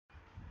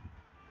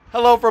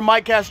Hello from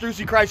Mike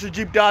Castrucci, Chrysler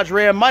Jeep Dodge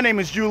Ram. My name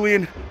is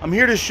Julian. I'm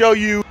here to show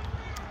you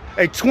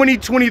a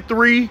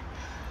 2023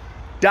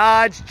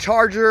 Dodge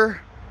Charger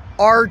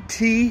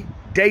RT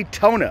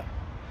Daytona.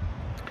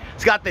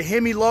 It's got the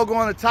Hemi logo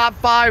on the top,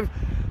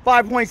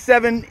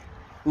 5.7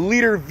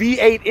 liter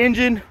V8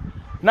 engine,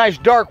 nice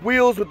dark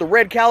wheels with the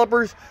red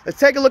calipers. Let's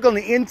take a look on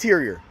the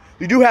interior.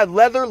 You do have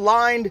leather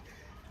lined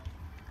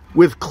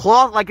with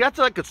cloth, like that's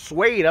like a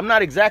suede. I'm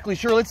not exactly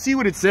sure. Let's see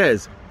what it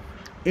says.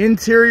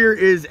 Interior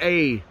is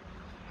a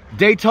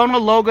Daytona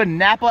logo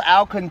Napa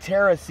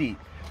Alcantara seat.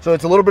 So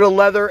it's a little bit of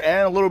leather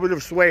and a little bit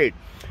of suede.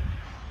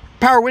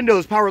 Power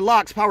windows, power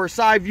locks, power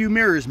side view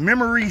mirrors,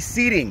 memory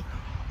seating,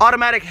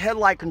 automatic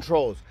headlight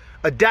controls,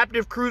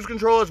 adaptive cruise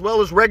control as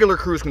well as regular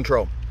cruise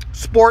control,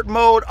 sport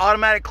mode,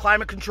 automatic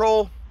climate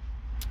control.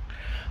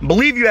 I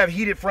believe you have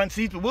heated front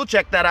seats, but we'll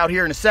check that out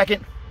here in a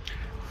second.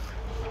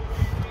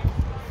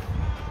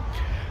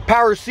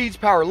 Power seats,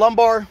 power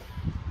lumbar.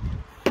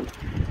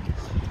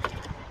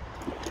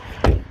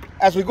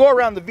 As we go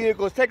around the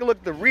vehicle, let's take a look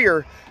at the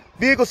rear.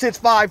 Vehicle sits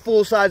 5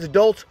 full-size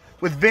adults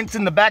with vents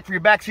in the back for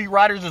your backseat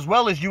riders as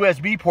well as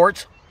USB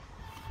ports.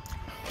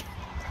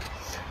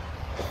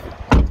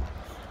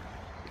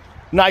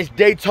 Nice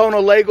Daytona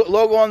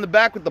logo on the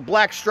back with the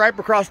black stripe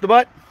across the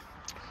butt.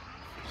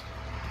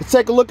 Let's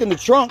take a look in the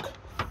trunk.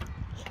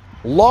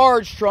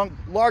 Large trunk,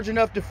 large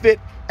enough to fit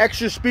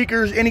extra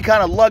speakers, any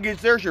kind of luggage.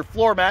 There's your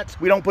floor mats.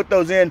 We don't put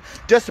those in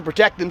just to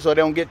protect them so they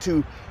don't get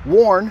too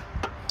worn.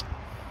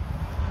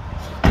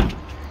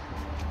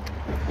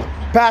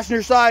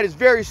 Passenger side is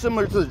very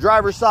similar to the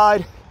driver's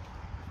side.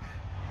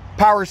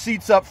 Power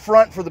seats up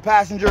front for the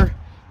passenger,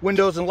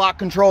 windows and lock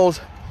controls.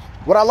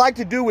 What I like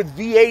to do with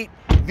V8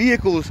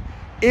 vehicles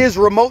is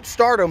remote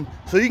start them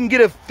so you can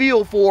get a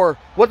feel for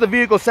what the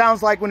vehicle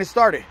sounds like when it's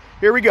started.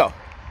 Here we go.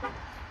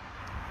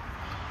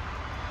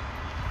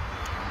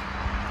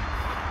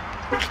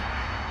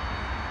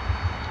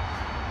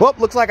 Well,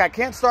 looks like I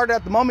can't start it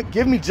at the moment.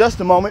 Give me just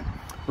a moment.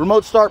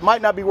 Remote start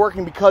might not be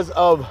working because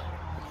of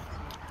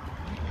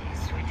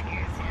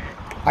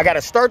I got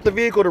to start the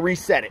vehicle to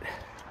reset it.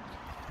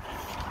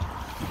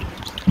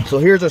 So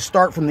here's a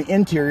start from the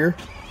interior.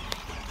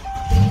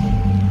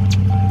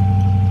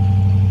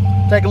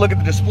 Take a look at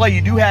the display.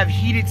 You do have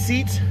heated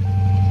seats,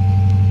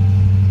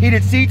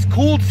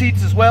 cooled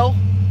seats as well,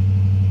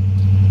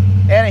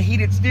 and a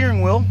heated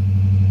steering wheel.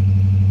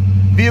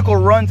 Vehicle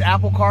runs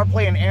Apple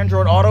CarPlay and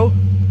Android Auto.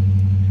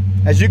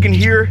 As you can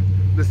hear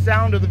the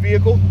sound of the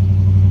vehicle.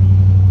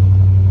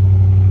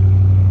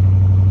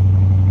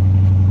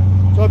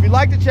 So if you'd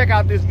like to check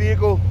out this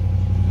vehicle,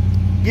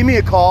 give me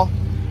a call.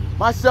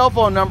 My cell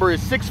phone number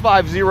is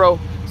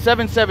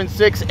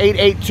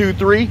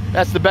 650-776-8823.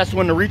 That's the best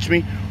one to reach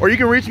me. Or you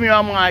can reach me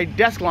on my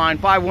desk line,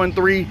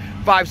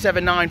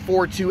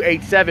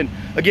 513-579-4287.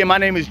 Again, my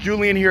name is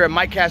Julian here at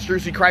Mike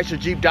Castrucci, Chrysler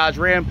Jeep Dodge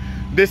Ram.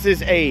 This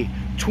is a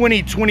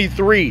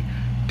 2023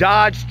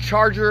 Dodge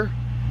Charger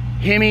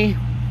Hemi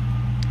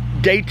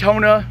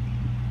Daytona,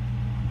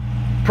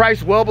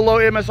 price well below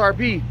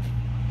MSRP.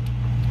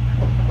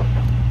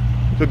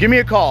 So give me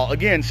a call.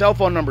 Again, cell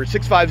phone number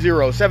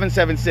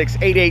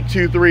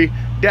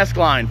 650-776-8823. Desk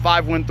line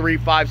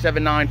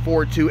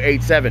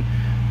 513-579-4287.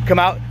 Come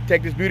out,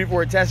 take this beauty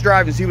for a test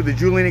drive and see what the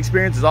Julian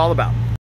experience is all about.